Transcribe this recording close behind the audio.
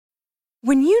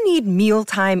When you need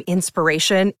mealtime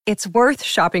inspiration, it's worth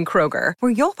shopping Kroger,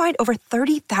 where you'll find over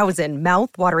 30,000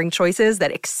 mouth-watering choices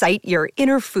that excite your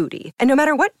inner foodie. And no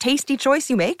matter what tasty choice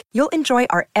you make, you'll enjoy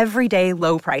our everyday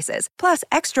low prices, plus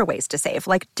extra ways to save,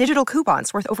 like digital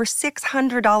coupons worth over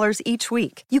 $600 each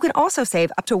week. You can also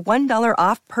save up to $1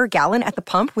 off per gallon at the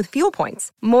pump with fuel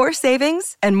points. More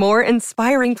savings and more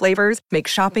inspiring flavors make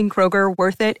shopping Kroger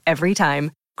worth it every time.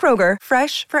 Kroger,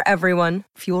 fresh for everyone.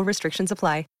 Fuel restrictions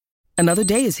apply. Another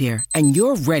day is here, and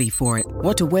you're ready for it.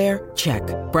 What to wear? Check.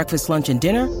 Breakfast, lunch, and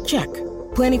dinner? Check.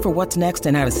 Planning for what's next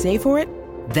and how to save for it?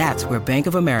 That's where Bank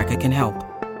of America can help.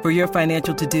 For your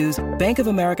financial to-dos, Bank of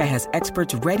America has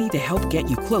experts ready to help get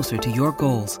you closer to your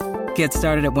goals. Get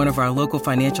started at one of our local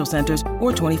financial centers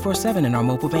or 24/7 in our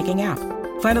mobile banking app.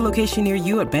 Find a location near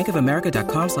you at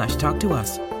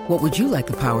bankofamerica.com/talktous. What would you like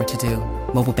the power to do?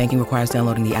 Mobile banking requires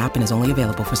downloading the app and is only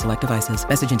available for select devices.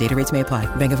 Message and data rates may apply.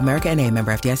 Bank of America N.A.,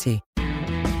 member FDIC.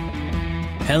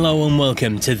 Hello and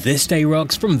welcome to This Day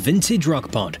Rocks from Vintage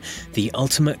Rock Pod, the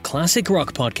ultimate classic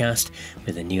rock podcast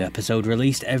with a new episode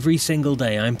released every single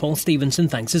day. I'm Paul Stevenson.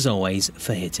 Thanks as always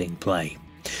for hitting play.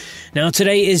 Now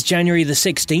today is January the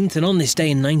 16th, and on this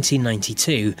day in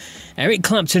 1992, Eric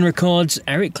Clapton records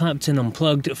Eric Clapton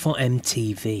Unplugged for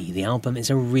MTV. The album is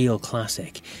a real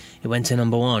classic. It went to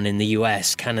number one in the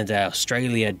US, Canada,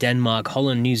 Australia, Denmark,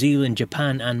 Holland, New Zealand,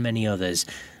 Japan and many others.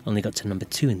 Only got to number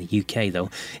 2 in the UK though.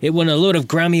 It won a lot of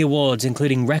Grammy Awards,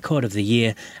 including Record of the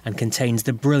Year, and contains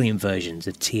the brilliant versions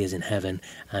of Tears in Heaven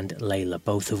and Layla,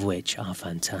 both of which are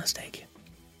fantastic.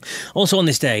 Also on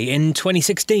this day, in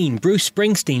 2016, Bruce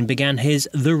Springsteen began his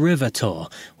The River Tour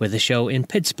with a show in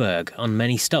Pittsburgh. On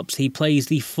many stops, he plays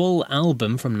the full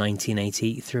album from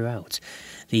 1980 throughout.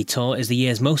 The tour is the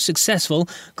year's most successful,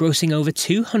 grossing over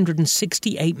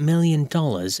 $268 million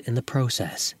in the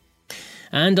process.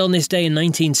 And on this day in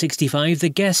 1965, the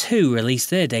Guess Who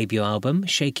released their debut album,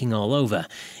 Shaking All Over.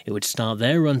 It would start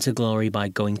their run to glory by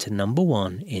going to number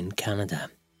 1 in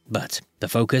Canada. But the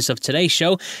focus of today's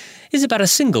show is about a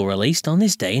single released on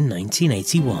this day in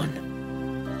 1981.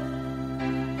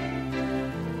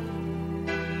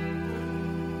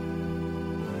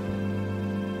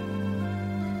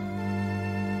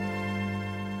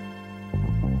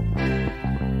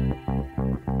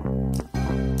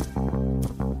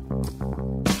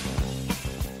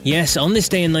 Yes, on this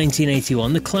day in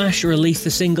 1981, The Clash released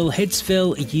the single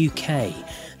Hitsville UK.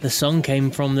 The song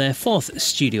came from their 4th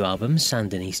studio album,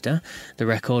 Sandinista. The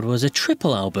record was a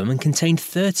triple album and contained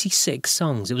 36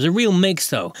 songs. It was a real mix,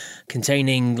 though,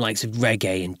 containing likes of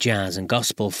reggae and jazz and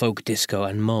gospel, folk, disco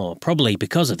and more. Probably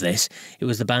because of this, it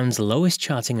was the band's lowest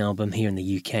charting album here in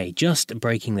the UK, just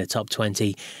breaking the top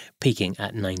 20, peaking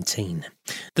at 19.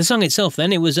 The song itself,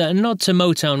 then, it was a nod to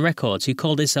Motown Records, who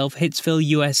called itself Hitsville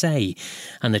USA,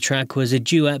 and the track was a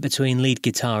duet between lead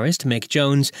guitarist Mick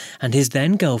Jones and his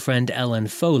then-girlfriend Ellen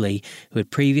Foley, who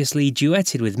had previously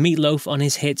duetted with Meat Loaf on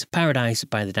his hit Paradise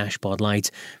by the Dashboard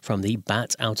Light from the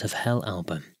Bat Out of Hell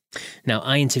album. Now,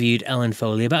 I interviewed Ellen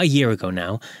Foley about a year ago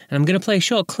now, and I'm going to play a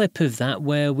short clip of that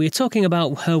where we're talking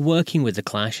about her working with The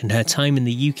Clash and her time in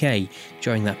the UK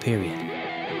during that period.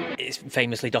 It's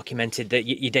famously documented that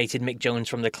you dated Mick Jones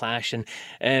from The Clash,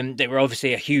 and they were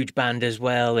obviously a huge band as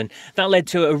well, and that led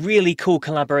to a really cool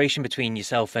collaboration between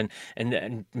yourself and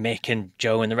Mick and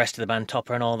Joe and the rest of the band,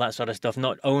 Topper and all that sort of stuff,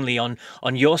 not only on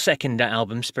your second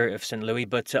album, Spirit of St. Louis,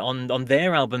 but on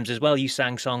their albums as well. You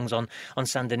sang songs on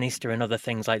Sandinista and other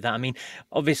things like that. I mean,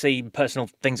 obviously, personal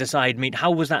things aside, I mean,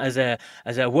 how was that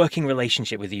as a working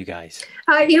relationship with you guys?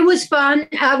 It was fun.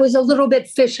 I was a little bit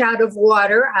fish out of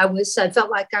water. I felt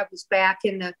like I was back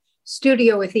in the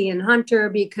studio with Ian Hunter,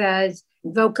 because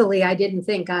vocally I didn't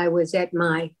think I was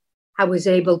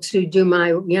able to do my,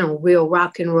 real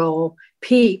rock and roll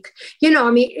peak.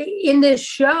 In this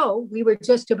show we were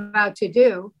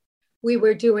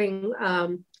doing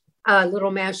a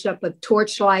little mashup of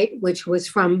Torchlight, which was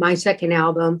from my second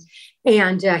album,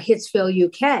 and Hitsville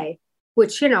UK,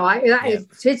 which,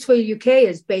 Hitsville UK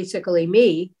is basically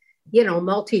me,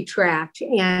 multi-tracked,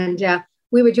 and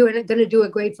we were going to do a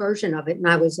great version of it, and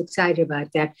I was excited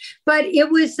about that. But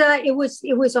it was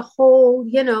a whole,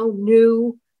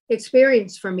 new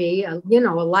experience for me, a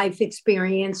life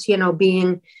experience,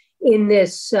 being in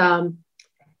this.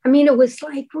 It was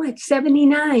like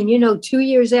 79, 2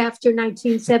 years after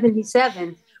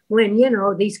 1977,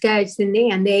 when these guys and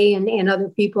they and other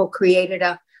people created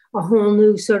a whole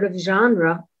new sort of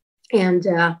genre and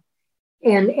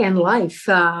life.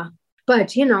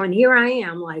 But, and here I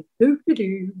am like,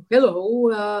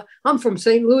 hello, I'm from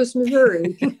St. Louis,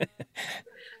 Missouri.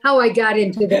 how I got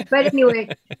into that. But anyway,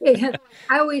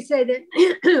 I always say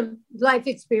that life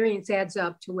experience adds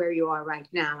up to where you are right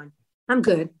now. And I'm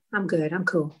good. I'm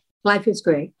cool. Life is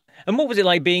great. And what was it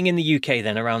like being in the UK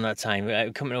then around that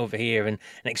time, coming over here and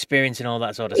experiencing all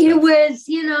that sort of stuff? It was,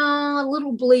 a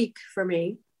little bleak for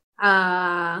me.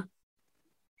 Yeah,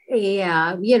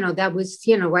 that was,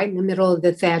 right in the middle of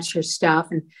the Thatcher stuff.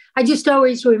 And I just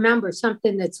always remember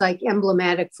something that's like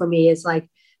emblematic for me is like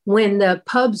when the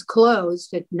pubs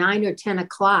closed at 9 or 10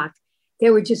 o'clock,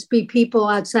 there would just be people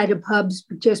outside of pubs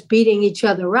just beating each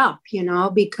other up,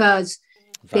 because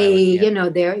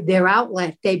their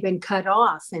outlet, they'd been cut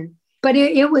off. But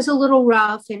it was a little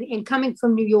rough. And coming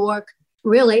from New York,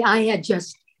 really,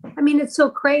 it's so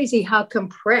crazy how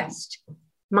compressed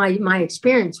my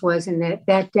experience was in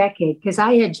that decade, because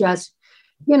I had just,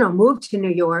 moved to New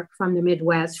York from the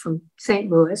Midwest, from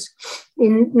St. Louis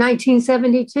in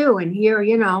 1972. And here,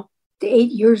 8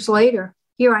 years later,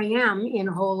 here I am in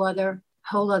a whole other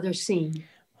scene.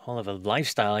 Whole other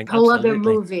lifestyle. Whole other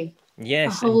movie.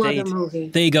 Yes, a whole indeed. Other movie.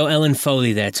 There you go, Ellen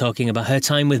Foley there, talking about her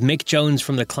time with Mick Jones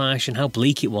from The Clash and how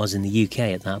bleak it was in the UK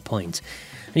at that point.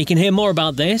 And you can hear more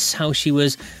about this, how she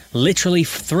was literally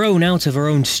thrown out of her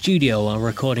own studio while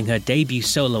recording her debut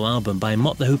solo album by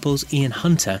Mott the Hoople's Ian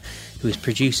Hunter, who was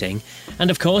producing. And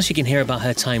of course, you can hear about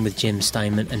her time with Jim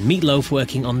Steinman and Meat Loaf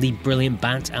working on the brilliant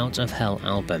Bat Out of Hell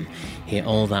album. Hear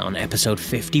all that on episode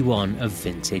 51 of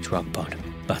Vintage Rock Pod.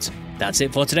 But that's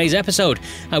it for today's episode.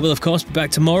 I will, of course, be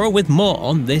back tomorrow with more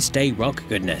on This Day Rock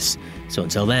goodness. So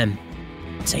until then,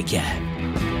 take care.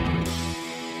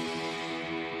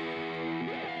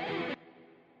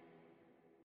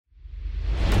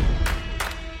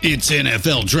 It's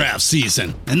NFL draft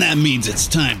season, and that means it's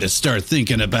time to start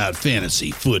thinking about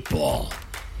fantasy football.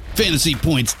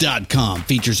 FantasyPoints.com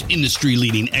features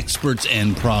industry-leading experts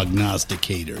and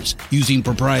prognosticators using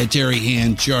proprietary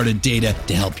hand-charted data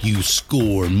to help you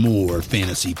score more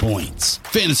fantasy points.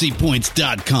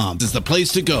 FantasyPoints.com is the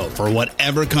place to go for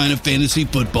whatever kind of fantasy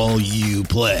football you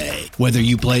play. Whether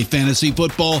you play fantasy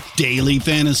football, daily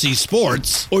fantasy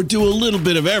sports, or do a little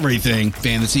bit of everything,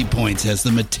 Fantasy Points has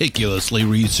the meticulously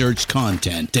researched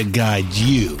content to guide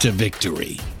you to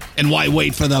victory. And why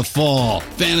wait for the fall?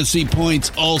 Fantasy Points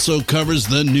also covers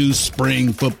the new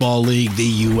spring football league,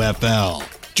 the UFL.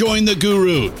 Join the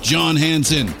guru, John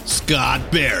Hansen,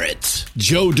 Scott Barrett,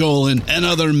 Joe Dolan, and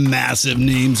other massive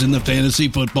names in the fantasy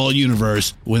football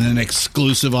universe with an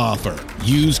exclusive offer.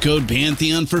 Use code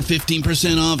Pantheon for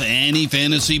 15% off any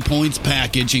Fantasy Points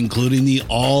package, including the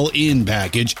all-in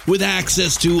package, with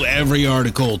access to every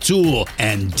article, tool,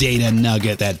 and data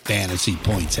nugget that Fantasy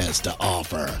Points has to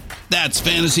offer. That's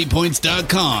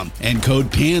FantasyPoints.com and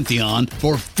code Pantheon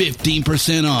for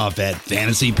 15% off at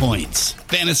Fantasy Points.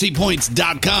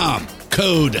 FantasyPoints.com,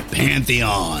 code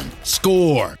Pantheon.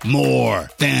 Score more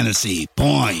fantasy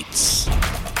points.